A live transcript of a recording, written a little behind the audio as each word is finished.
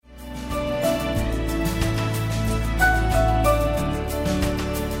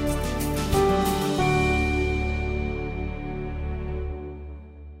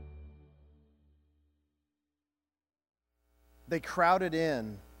They crowded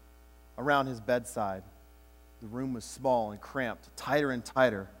in around his bedside. The room was small and cramped, tighter and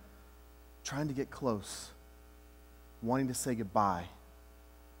tighter, trying to get close, wanting to say goodbye,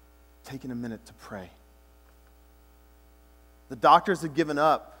 taking a minute to pray. The doctors had given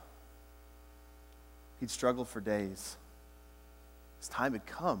up. He'd struggled for days. His time had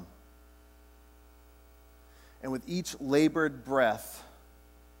come. And with each labored breath,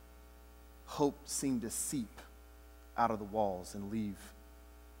 hope seemed to seep out of the walls and leave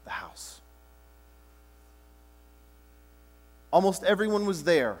the house. Almost everyone was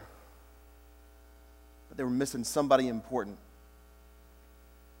there, but they were missing somebody important.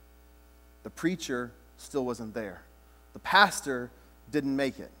 The preacher still wasn't there. The pastor didn't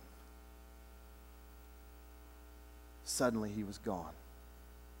make it. Suddenly he was gone.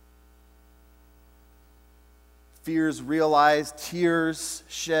 Fears realized, tears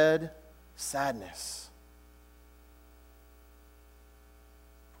shed, sadness.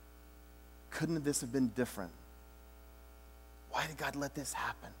 Couldn't this have been different? Why did God let this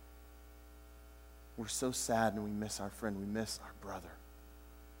happen? We're so sad and we miss our friend, we miss our brother.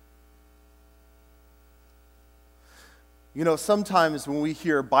 You know, sometimes when we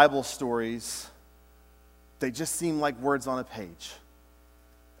hear Bible stories, they just seem like words on a page.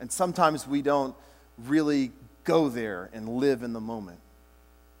 And sometimes we don't really go there and live in the moment.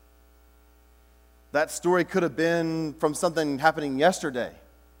 That story could have been from something happening yesterday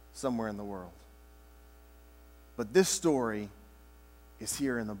somewhere in the world. But this story is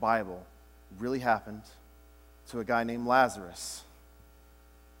here in the Bible. It really happened to a guy named Lazarus.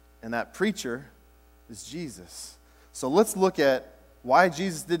 And that preacher is Jesus. So let's look at why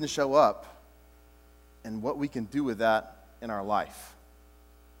Jesus didn't show up and what we can do with that in our life.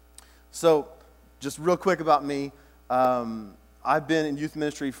 So, just real quick about me. I've been in youth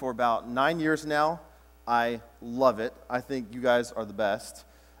ministry for about 9 years now. I love it. I think you guys are the best.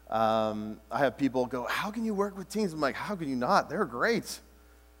 I have people go, how can you work with teens? I'm like, how can you not? They're great.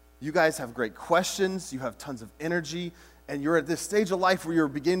 You guys have great questions. You have tons of energy. And you're at this stage of life where you're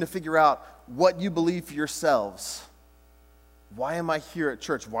beginning to figure out what you believe for yourselves. Why am I here at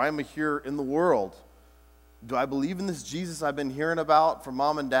church? Why am I here in the world? Do I believe in this Jesus I've been hearing about from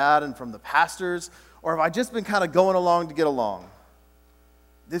mom and dad and from the pastors? Or have I just been kind of going along to get along?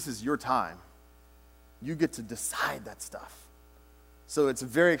 This is your time. You get to decide that stuff. So it's a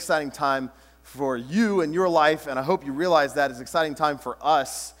very exciting time for you and your life, and I hope you realize that it's an exciting time for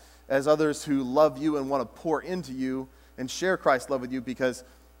us as others who love you and want to pour into you and share Christ's love with you, because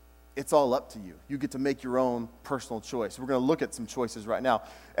it's all up to you. You get to make your own personal choice. We're going to look at some choices right now.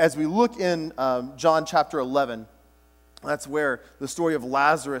 As we look in John chapter 11, that's where the story of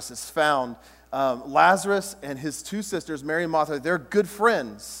Lazarus is found. Lazarus and his two sisters, Mary and Martha, they're good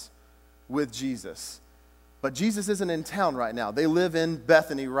friends with Jesus. But Jesus isn't in town right now. They live in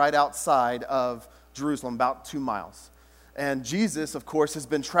Bethany, right outside of Jerusalem, about 2 miles. And Jesus, of course, has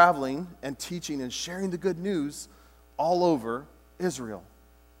been traveling and teaching and sharing the good news all over Israel.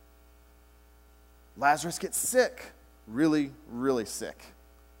 Lazarus gets sick, really, really sick.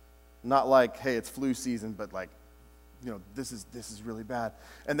 Not like, hey, it's flu season, but like, you know, this is really bad.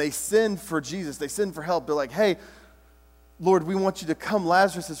 And they send for Jesus. They send for help. They're like, hey, Lord, we want you to come.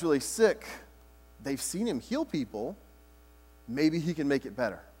 Lazarus is really sick. They've seen him heal people. Maybe he can make it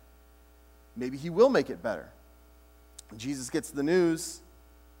better. Maybe he will make it better. Jesus gets the news,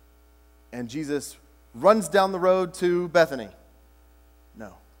 and Jesus runs down the road to Bethany.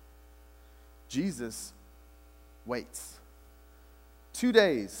 No. Jesus waits. 2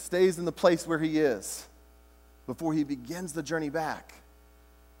 days, stays in the place where he is before he begins the journey back.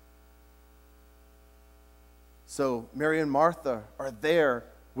 So Mary and Martha are there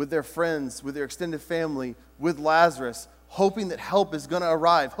with their friends, with their extended family, with Lazarus, hoping that help is going to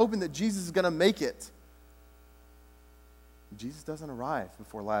arrive, hoping that Jesus is going to make it. Jesus doesn't arrive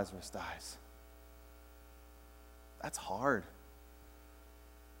before Lazarus dies. That's hard.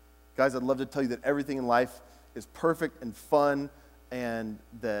 Guys, I'd love to tell you that everything in life is perfect and fun, and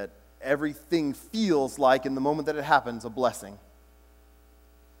that everything feels like, in the moment that it happens, a blessing.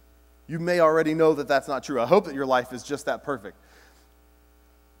 You may already know that that's not true. I hope that your life is just that perfect.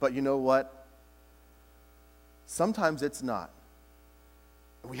 But you know what? Sometimes it's not.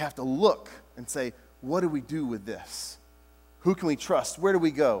 We have to look and say, what do we do with this? Who can we trust? Where do we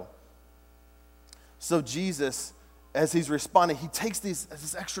go? So Jesus, as he's responding, he takes this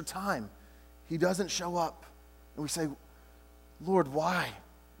extra time. He doesn't show up. And we say, Lord, why?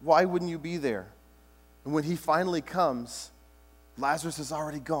 Why wouldn't you be there? And when he finally comes, Lazarus is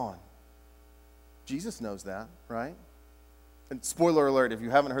already gone. Jesus knows that, right? And spoiler alert, if you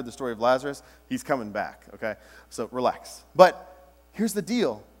haven't heard the story of Lazarus, he's coming back, okay? So relax. But here's the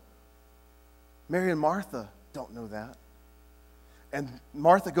deal. Mary and Martha don't know that. And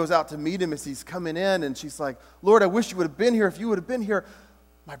Martha goes out to meet him as he's coming in, and she's like, Lord, I wish you would have been here. If you would have been here,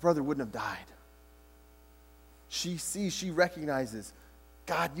 my brother wouldn't have died. She recognizes,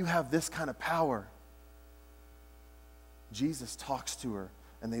 God, you have this kind of power. Jesus talks to her,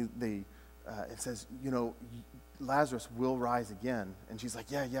 and it says, Lazarus will rise again. And she's like,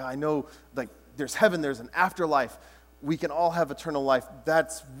 yeah, I know, like, there's heaven, there's an afterlife. We can all have eternal life.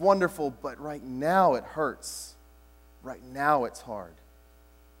 That's wonderful, but right now it hurts. Right now it's hard.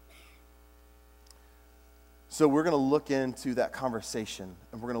 So we're going to look into that conversation,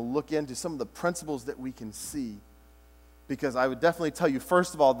 and we're going to look into some of the principles that we can see, because I would definitely tell you,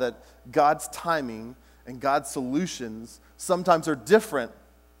 first of all, that God's timing and God's solutions sometimes are different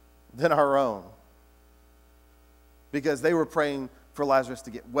than our own, because they were praying for Lazarus to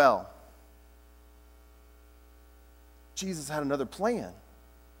get well. Jesus had another plan,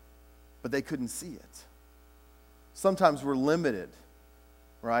 but they couldn't see it. Sometimes we're limited,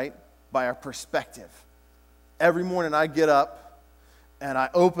 right, by our perspective. Every morning I get up and I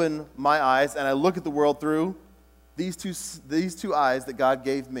open my eyes and I look at the world through these two eyes that God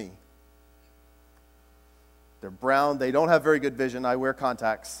gave me. They're brown. They don't have very good vision. I wear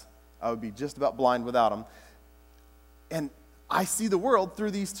contacts. I would be just about blind without them. And I see the world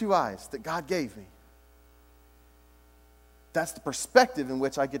through these two eyes that God gave me. That's the perspective in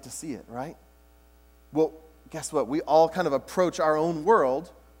which I get to see it, right? Well, guess what? We all kind of approach our own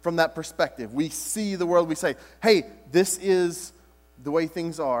world from that perspective. We see the world, we say, hey, this is the way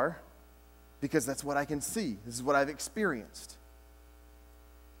things are because that's what I can see. This is what I've experienced.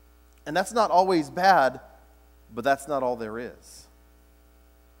 And that's not always bad, but that's not all there is.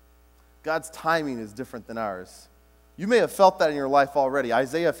 God's timing is different than ours. You may have felt that in your life already.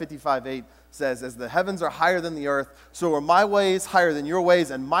 Isaiah 55:8 says, as the heavens are higher than the earth, so are my ways higher than your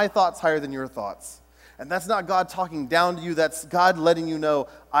ways, and my thoughts higher than your thoughts. And that's not God talking down to you. That's God letting you know,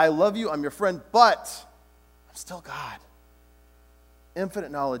 I love you, I'm your friend, but I'm still God.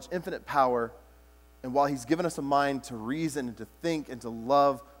 Infinite knowledge, infinite power. And while he's given us a mind to reason and to think and to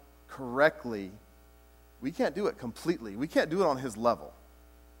love correctly, we can't do it completely. We can't do it on his level.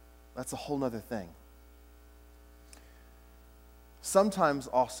 That's a whole nother thing. Sometimes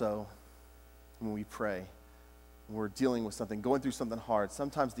also, when we pray, when we're dealing with something, going through something hard,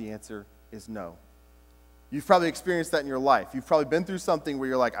 sometimes the answer is no. You've probably experienced that in your life. You've probably been through something where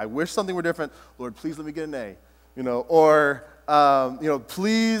you're like, I wish something were different. Lord, please let me get an A. Or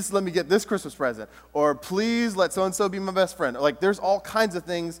please let me get this Christmas present. Or please let so-and-so be my best friend. Like, there's all kinds of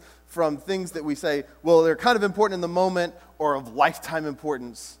things from things that we say, well, they're kind of important in the moment or of lifetime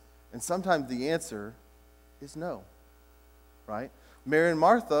importance. And sometimes the answer is no, right? Mary and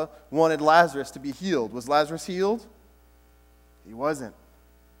Martha wanted Lazarus to be healed. Was Lazarus healed? He wasn't.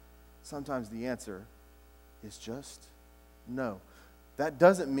 Sometimes the answer is just no. That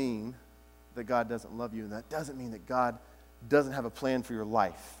doesn't mean that God doesn't love you, and that doesn't mean that God doesn't have a plan for your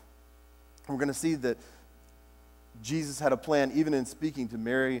life. We're going to see that Jesus had a plan even in speaking to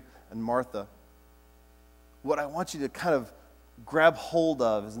Mary and Martha. What I want you to kind of grab hold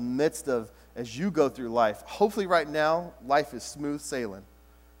of is in the midst of, as you go through life, hopefully right now, life is smooth sailing.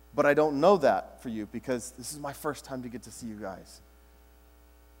 But I don't know that for you because this is my first time to get to see you guys.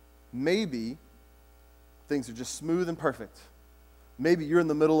 Maybe things are just smooth and perfect. Maybe you're in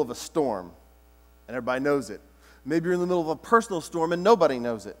the middle of a storm and everybody knows it. Maybe you're in the middle of a personal storm and nobody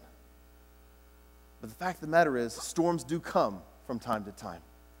knows it. But the fact of the matter is, storms do come from time to time.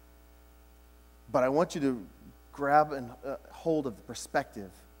 But I want you to grab and hold of the perspective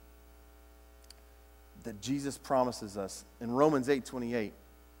that Jesus promises us in Romans 8:28,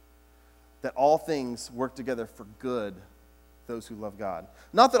 that all things work together for good, those who love God.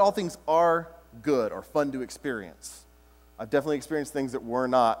 Not that all things are good or fun to experience. I've definitely experienced things that were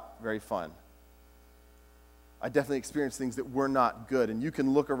not very fun. I definitely experienced things that were not good. And you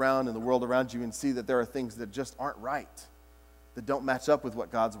can look around in the world around you and see that there are things that just aren't right, that don't match up with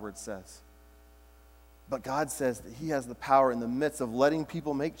what God's word says. But God says that he has the power in the midst of letting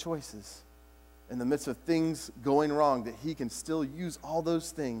people make choices, in the midst of things going wrong, that he can still use all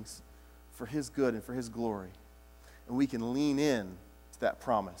those things for his good and for his glory. And we can lean in to that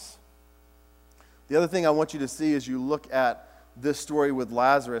promise. The other thing I want you to see as you look at this story with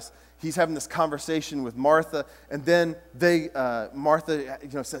Lazarus, he's having this conversation with Martha, and then Martha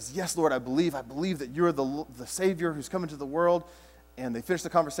says, yes, Lord, I believe that you're the Savior who's come into the world. And they finish the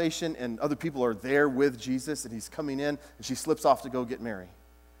conversation, and other people are there with Jesus, and he's coming in, and she slips off to go get Mary.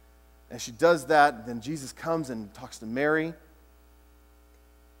 And she does that, then Jesus comes and talks to Mary,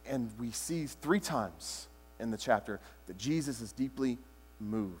 And we see 3 times in the chapter that Jesus is deeply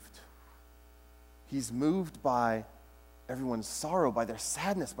moved. He's moved by everyone's sorrow, by their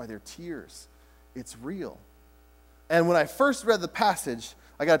sadness, by their tears. It's real. And when I first read the passage,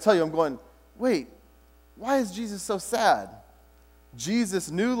 I got to tell you, I'm going, wait, why is Jesus so sad?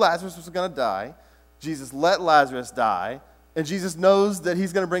 Jesus knew Lazarus was going to die. Jesus let Lazarus die. And Jesus knows that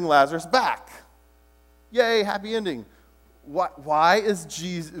he's going to bring Lazarus back. Yay, happy ending. Why is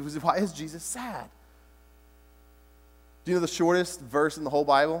Jesus sad? Do you know the shortest verse in the whole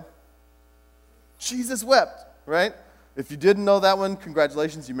Bible? Jesus wept, right? If you didn't know that one,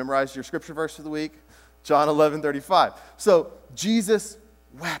 congratulations, you memorized your scripture verse for the week. John 11:35. So Jesus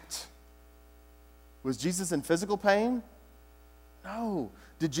wept. Was Jesus in physical pain? No.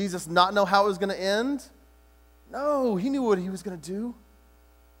 Did Jesus not know how it was going to end? No, he knew what he was going to do.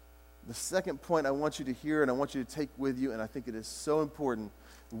 The second point I want you to hear and I want you to take with you, and I think it is so important,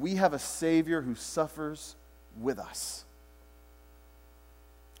 we have a Savior who suffers with us.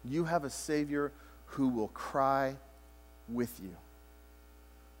 You have a Savior who will cry with you,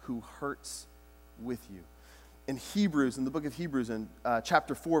 who hurts with you. In Hebrews, in the book of Hebrews, in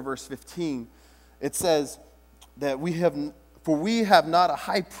chapter 4, verse 15, it says that we have not a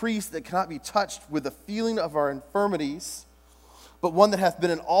high priest that cannot be touched with the feeling of our infirmities, but one that hath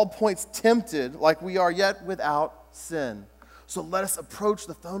been in all points tempted like we are, yet without sin. So let us approach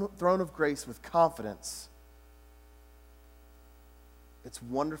the throne of grace with confidence. It's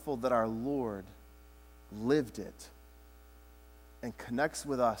wonderful that our Lord lived it and connects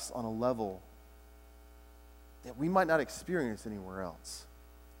with us on a level that we might not experience anywhere else.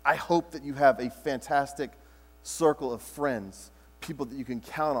 I hope that you have a fantastic circle of friends, people that you can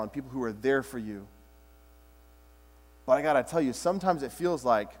count on, people who are there for you. But I got to tell you, sometimes it feels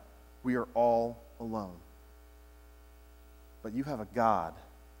like we are all alone. But you have a God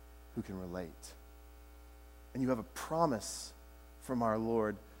who can relate. And you have a promise from our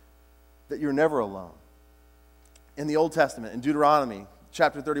Lord that you're never alone. In the Old Testament, in Deuteronomy,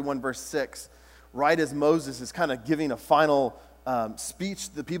 chapter 31, verse 6, right as Moses is kind of giving a final speech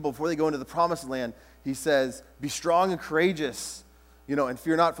to the people before they go into the promised land, he says, be strong and courageous, and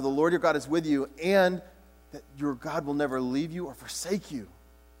fear not, for the Lord your God is with you, and that your God will never leave you or forsake you.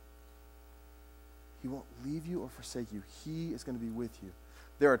 He won't leave you or forsake you. He is going to be with you.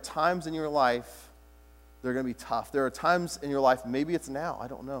 There are times in your life that are going to be tough. There are times in your life, maybe it's now, I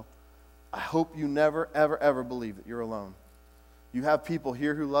don't know. I hope you never, ever, ever believe that you're alone. You have people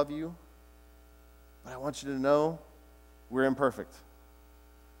here who love you, but I want you to know we're imperfect.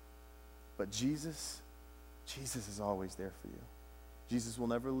 But Jesus is always there for you. Jesus will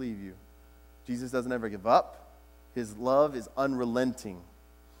never leave you. Jesus doesn't ever give up. His love is unrelenting.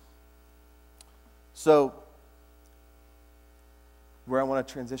 So, where I want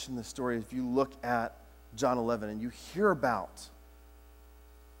to transition this story, if you look at John 11 and you hear about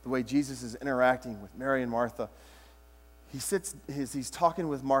the way Jesus is interacting with Mary and Martha, he's talking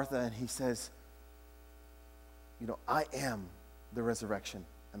with Martha and he says, I am the resurrection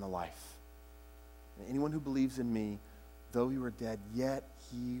and the life. And anyone who believes in me, though he were dead, yet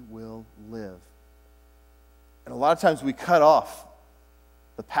he will live. And a lot of times we cut off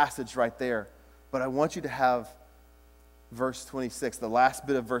the passage right there, but I want you to have verse 26, the last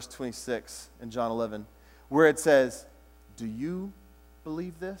bit of verse 26 in John 11, where it says, do you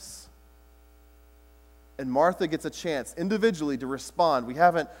believe this? And Martha gets a chance individually to respond. We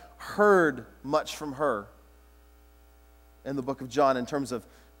haven't heard much from her in the book of John in terms of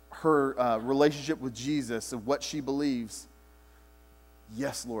her relationship with Jesus and what she believes.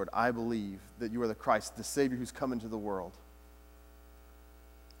 Yes, Lord, I believe that you are the Christ, the Savior who's come into the world.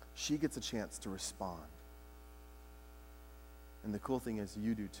 She gets a chance to respond. And the cool thing is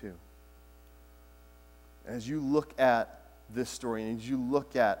you do too. As you look at this story and as you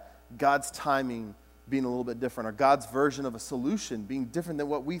look at God's timing being a little bit different, or God's version of a solution being different than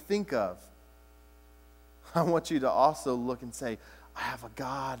what we think of, I want you to also look and say, I have a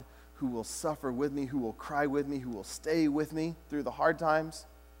God who will suffer with me, who will cry with me, who will stay with me through the hard times.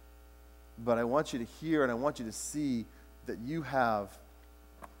 But I want you to hear and I want you to see that you have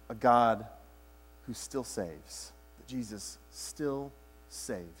a God who still saves, that Jesus still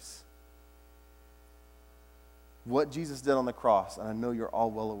saves. What Jesus did on the cross, and I know you're all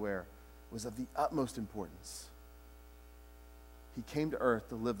well aware, was of the utmost importance. He came to earth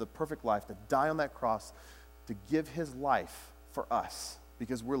to live the perfect life, to die on that cross, to give his life for us,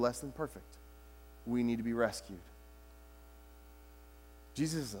 because we're less than perfect. We need to be rescued.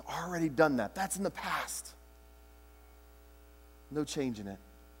 Jesus has already done that. That's in the past. No change in it.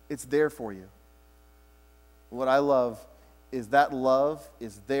 It's there for you. What I love is that love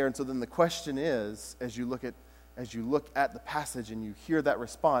is there. And so then the question is, as you look at the passage and you hear that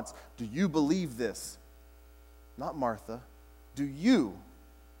response, do you believe this? Not Martha. Do you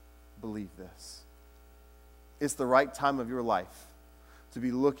believe this? It's the right time of your life to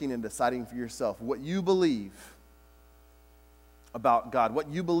be looking and deciding for yourself what you believe about God, what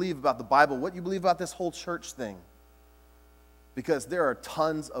you believe about the Bible, what you believe about this whole church thing. Because there are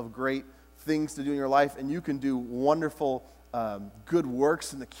tons of great things to do in your life, and you can do wonderful, good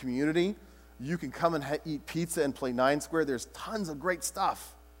works in the community. You can come and eat pizza and play 9 Square. There's tons of great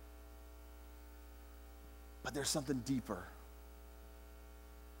stuff. But there's something deeper.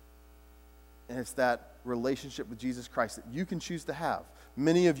 And it's that relationship with Jesus Christ that you can choose to have.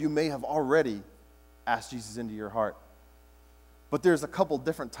 Many of you may have already asked Jesus into your heart. But there's a couple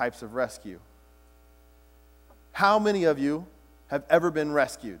different types of rescue. How many of you have ever been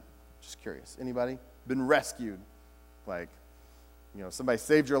rescued? Just curious. Anybody been rescued? Like, somebody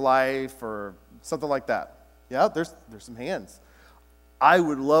saved your life or something like that. Yeah, there's some hands. I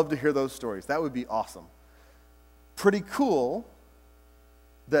would love to hear those stories. That would be awesome. Pretty cool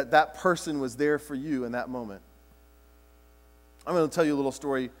that person was there for you in that moment. I'm going to tell you a little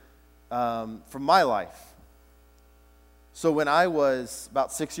story from my life. So when I was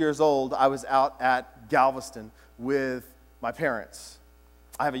about 6 years old, I was out at Galveston with my parents.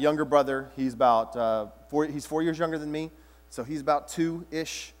 I have a younger brother. He's about 4 years younger than me, so he's about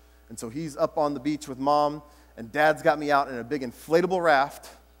 2-ish. And so he's up on the beach with Mom, and Dad's got me out in a big inflatable raft,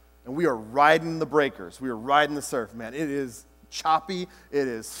 and we are riding the breakers. We are riding the surf, man. It is choppy. It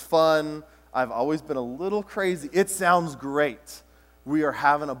is fun. I've always been a little crazy. It sounds great. We are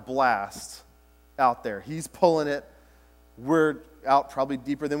having a blast out there. He's pulling it. We're out probably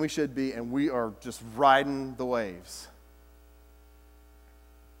deeper than we should be, and we are just riding the waves.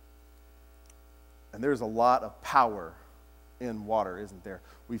 And there's a lot of power in water, isn't there?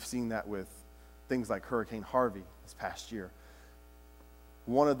 We've seen that with things like Hurricane Harvey this past year.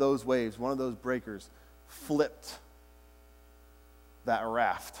 One of those waves, one of those breakers, flipped that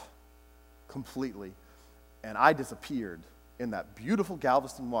raft completely, and I disappeared in that beautiful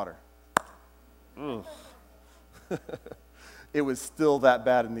Galveston water. It was still that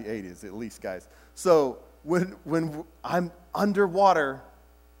bad in the 80s, at least, guys. So when I'm underwater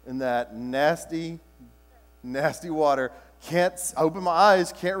in that nasty, nasty water, can't open my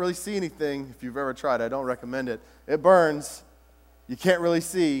eyes, can't really see anything. If you've ever tried, I don't recommend it. It burns. You can't really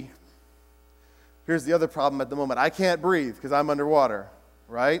see. Here's the other problem at the moment. I can't breathe because I'm underwater,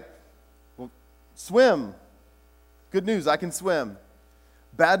 right? Well, swim. Good news, I can swim.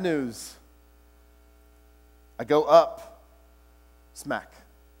 Bad news, I go up. Smack.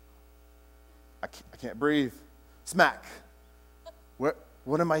 I can't breathe. Smack.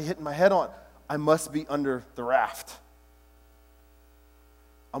 What am I hitting my head on? I must be under the raft.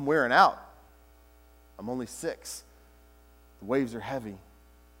 I'm wearing out. I'm only 6. The waves are heavy.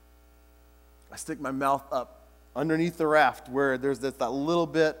 I stick my mouth up underneath the raft where there's that little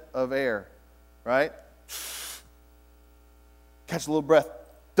bit of air, right? Catch a little breath,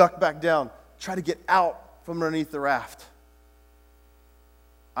 duck back down, try to get out from underneath the raft.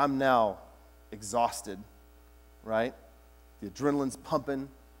 I'm now exhausted, right? The adrenaline's pumping.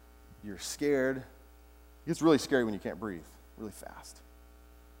 You're scared. It gets really scary when you can't breathe really fast.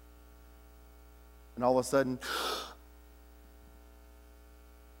 And all of a sudden,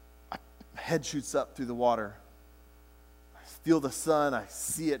 my head shoots up through the water. I feel the sun. I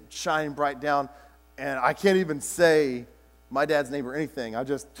see it shining bright down. And I can't even say my dad's name or anything. I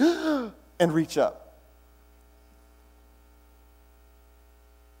just, and reach up.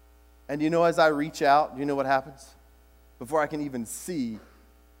 And as I reach out, you know what happens? Before I can even see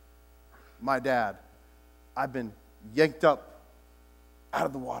my dad, I've been yanked up out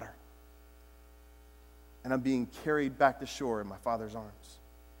of the water. And I'm being carried back to shore in my father's arms.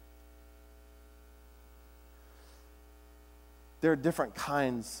 There are different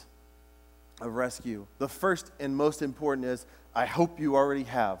kinds of rescue. The first and most important is, I hope you already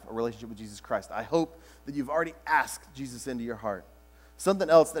have a relationship with Jesus Christ. I hope that you've already asked Jesus into your heart.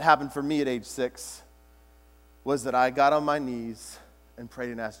 Something else that happened for me at age 6 was that I got on my knees and prayed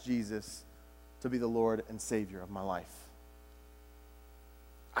and asked Jesus to be the Lord and Savior of my life.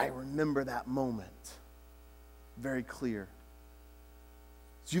 I remember that moment very clear.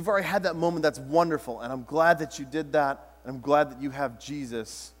 So you've already had that moment. That's wonderful, and I'm glad that you did that, and I'm glad that you have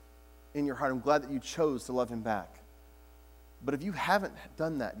Jesus in your heart. I'm glad that you chose to love him back. But if you haven't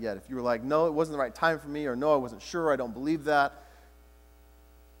done that yet, if you were like, no, it wasn't the right time for me, or no, I wasn't sure, I don't believe that,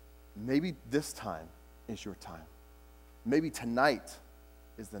 maybe this time is your time. Maybe tonight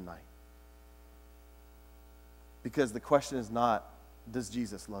is the night. Because the question is not, does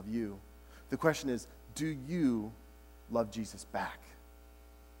Jesus love you? The question is, do you love Jesus back?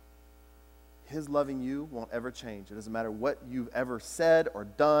 His loving you won't ever change. It doesn't matter what you've ever said or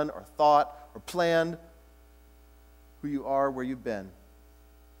done or thought or planned, who you are, where you've been.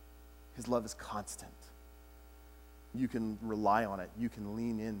 His love is constant. You can rely on it. You can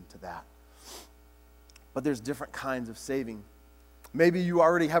lean into that. But there's different kinds of saving. Maybe you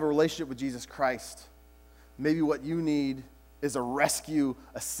already have a relationship with Jesus Christ. Maybe what you need is a rescue,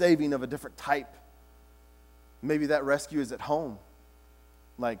 a saving of a different type. Maybe that rescue is at home.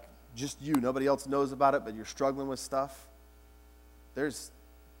 Like just you. Nobody else knows about it, but you're struggling with stuff. There's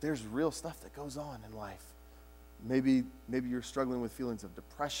real stuff that goes on in life. Maybe you're struggling with feelings of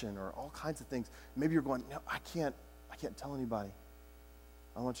depression or all kinds of things. Maybe you're going, no, I can't tell anybody.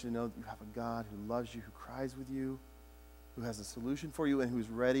 I want you to know that you have a God who loves you, who cries with you, who has a solution for you, and who's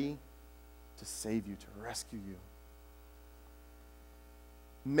ready to save you, to rescue you.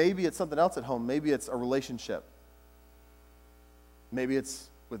 Maybe it's something else at home. Maybe it's a relationship. Maybe it's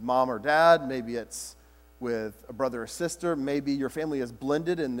with mom or dad. Maybe it's with a brother or sister. Maybe your family is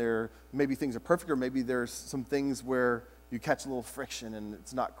blended and maybe things are perfect, or maybe there's some things where you catch a little friction and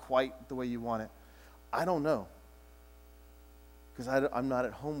it's not quite the way you want it. I don't know. Because I'm not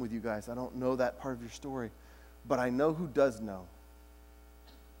at home with you guys. I don't know that part of your story. But I know who does know.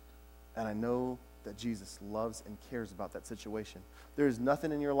 And I know that Jesus loves and cares about that situation. There is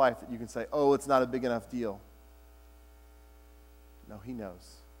nothing in your life that you can say, oh, it's not a big enough deal. No, he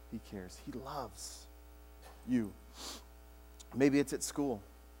knows. He cares. He loves you. Maybe it's at school.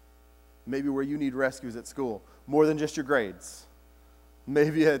 Maybe where you need rescue is at school. More than just your grades.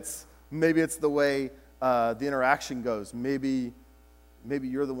 Maybe it's the way the interaction goes. Maybe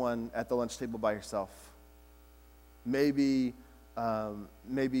you're the one at the lunch table by yourself. Maybe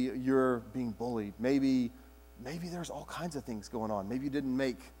you're being bullied. Maybe there's all kinds of things going on. Maybe you didn't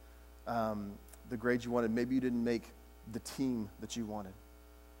make the grades you wanted. Maybe you didn't make the team that you wanted.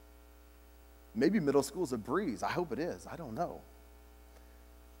 Maybe middle school's a breeze. I hope it is. I don't know.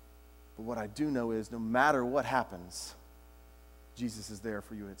 But what I do know is no matter what happens, Jesus is there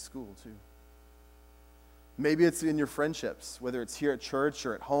for you at school too. Maybe it's in your friendships, whether it's here at church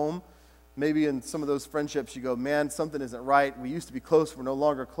or at home. Maybe in some of those friendships you go, man, something isn't right. We used to be close. We're no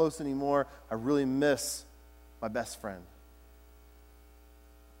longer close anymore. I really miss my best friend.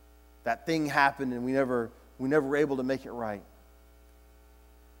 That thing happened and we never were able to make it right.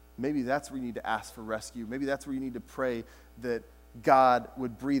 Maybe that's where you need to ask for rescue. Maybe that's where you need to pray that God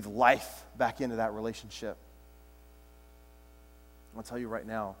would breathe life back into that relationship. I'll tell you right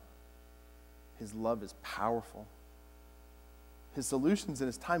now, his love is powerful. His solutions and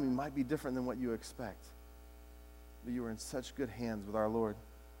his timing might be different than what you expect. But you are in such good hands with our Lord.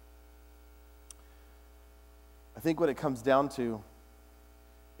 I think what it comes down to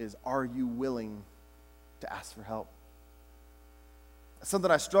is, are you willing to ask for help? It's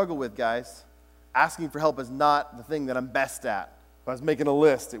something I struggle with, guys. Asking for help is not the thing that I'm best at. If I was making a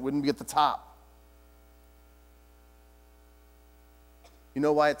list, it wouldn't be at the top. You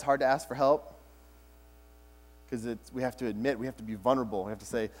know why it's hard to ask for help? Because we have to admit, we have to be vulnerable. We have to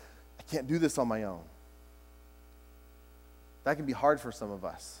say, I can't do this on my own. That can be hard for some of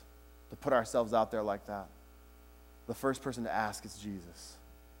us, to put ourselves out there like that. The first person to ask is Jesus.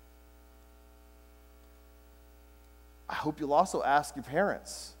 I hope you'll also ask your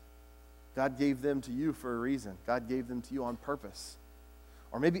parents. God gave them to you for a reason. God gave them to you on purpose.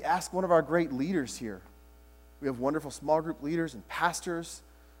 Or maybe ask one of our great leaders here. We have wonderful small group leaders and pastors,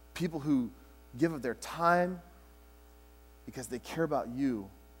 people who give of their time because they care about you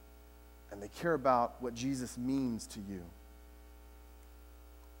and they care about what Jesus means to you.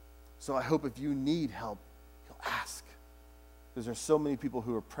 So I hope if you need help, you'll ask. Because there's so many people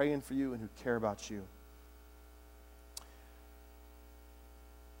who are praying for you and who care about you.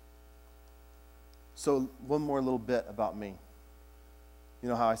 So one more little bit about me. You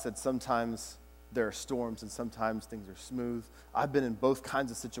know how I said sometimes there are storms and sometimes things are smooth. I've been in both kinds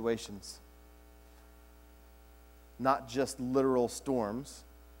of situations. Not just literal storms,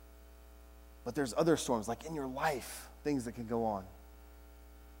 but there's other storms, like in your life, things that can go on.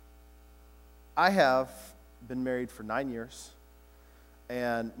 I have been married for 9 years,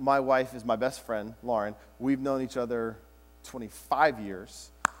 and my wife is my best friend, Lauren. We've known each other 25 years,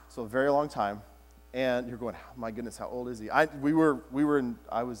 so a very long time. And you're going, oh my goodness, how old is he? I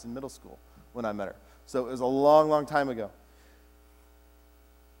was in middle school when I met her. So it was a long, long time ago.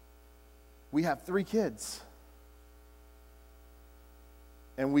 We have 3 kids.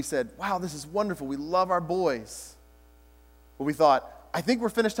 And we said, wow, this is wonderful. We love our boys. But we thought, I think we're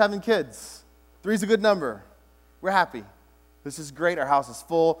finished having kids. 3's a good number. We're happy. This is great. Our house is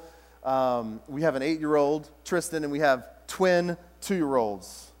full. We have an 8-year-old, Tristan, and we have twin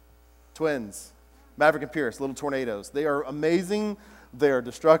 2-year-olds. Twins. Maverick and Pierce, little tornadoes. They are amazing. They are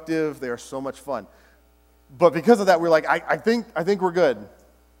destructive. They are so much fun. But because of that, we're like, I think we're good.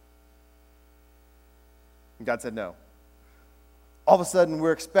 And God said no. All of a sudden,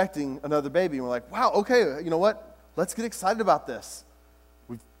 we're expecting another baby. And we're like, wow, okay, you know what? Let's get excited about this.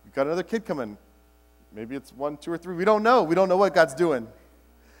 We've got another kid coming. Maybe it's 1, 2, or 3. We don't know. We don't know what God's doing.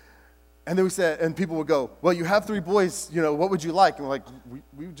 And then we said, and people would go, well, you have 3 boys, what would you like? And we're like,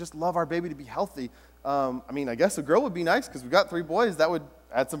 we just love our baby to be healthy. I guess a girl would be nice because we've got 3 boys. That would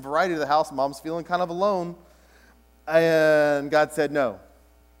add some variety to the house. Mom's feeling kind of alone. And God said, no.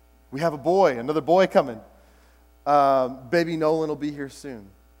 We have a boy, another boy coming. Baby Nolan will be here soon.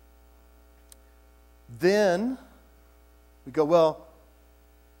 Then we go, well,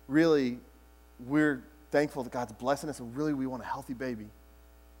 really, we're thankful that God's blessing us, and really we want a healthy baby.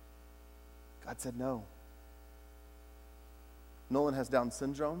 God said no. Nolan has Down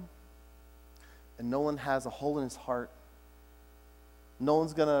syndrome, and Nolan has a hole in his heart.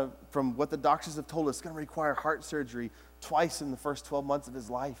 Nolan's from what the doctors have told us, going to require heart surgery twice in the first 12 months of his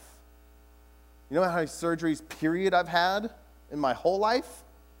life. You know how many surgeries, period, I've had in my whole life?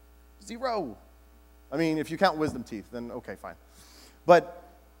 0. If you count wisdom teeth, then okay, fine. But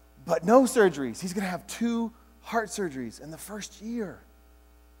no surgeries. He's going to have 2 heart surgeries in the first year.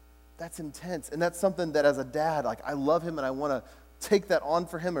 That's intense. And that's something that as a dad, I love him and I want to take that on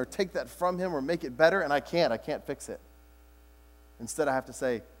for him or take that from him or make it better, and I can't fix it. Instead, I have to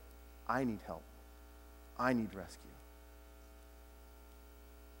say, I need help. I need rescue.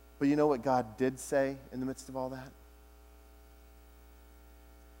 But you know what God did say in the midst of all that?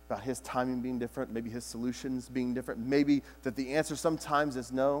 About his timing being different, maybe his solutions being different, maybe that the answer sometimes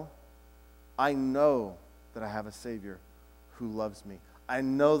is no. I know that I have a Savior who loves me. I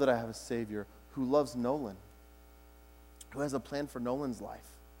know that I have a Savior who loves Nolan, who has a plan for Nolan's life.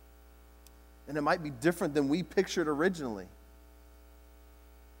 And it might be different than we pictured originally,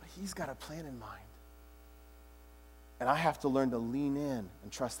 but he's got a plan in mind. And I have to learn to lean in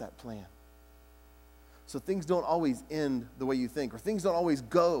and trust that plan. So things don't always end the way you think, or things don't always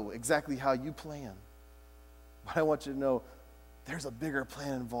go exactly how you plan. But I want you to know there's a bigger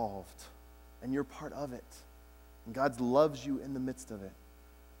plan involved, and you're part of it. And God loves you in the midst of it.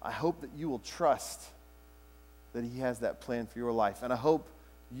 I hope that you will trust that he has that plan for your life. And I hope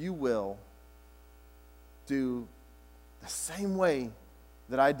you will do the same way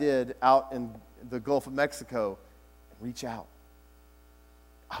that I did out in the Gulf of Mexico and reach out.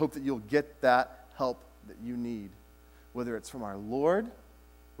 I hope that you'll get that help that you need, whether it's from our Lord,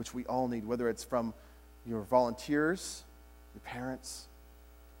 which we all need, whether it's from your volunteers, your parents.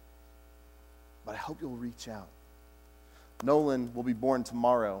 But I hope you'll reach out. Nolan will be born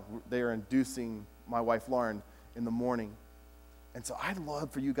tomorrow. They are inducing my wife Lauren in the morning. And so I'd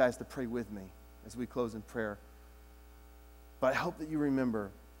love for you guys to pray with me as we close in prayer. But I hope that you remember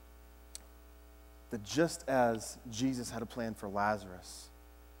that just as Jesus had a plan for Lazarus,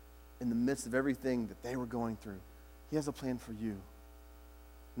 in the midst of everything that they were going through, he has a plan for you.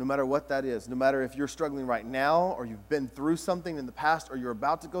 No matter what that is, no matter if you're struggling right now or you've been through something in the past or you're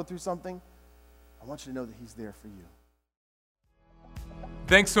about to go through something, I want you to know that he's there for you.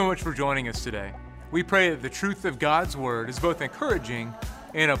 Thanks so much for joining us today. We pray that the truth of God's Word is both encouraging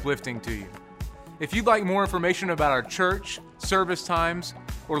and uplifting to you. If you'd like more information about our church, service times,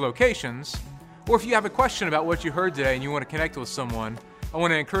 or locations, or if you have a question about what you heard today and you want to connect with someone, I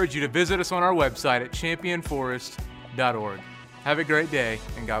want to encourage you to visit us on our website at championforest.org. Have a great day,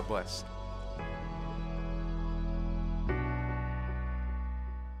 and God bless.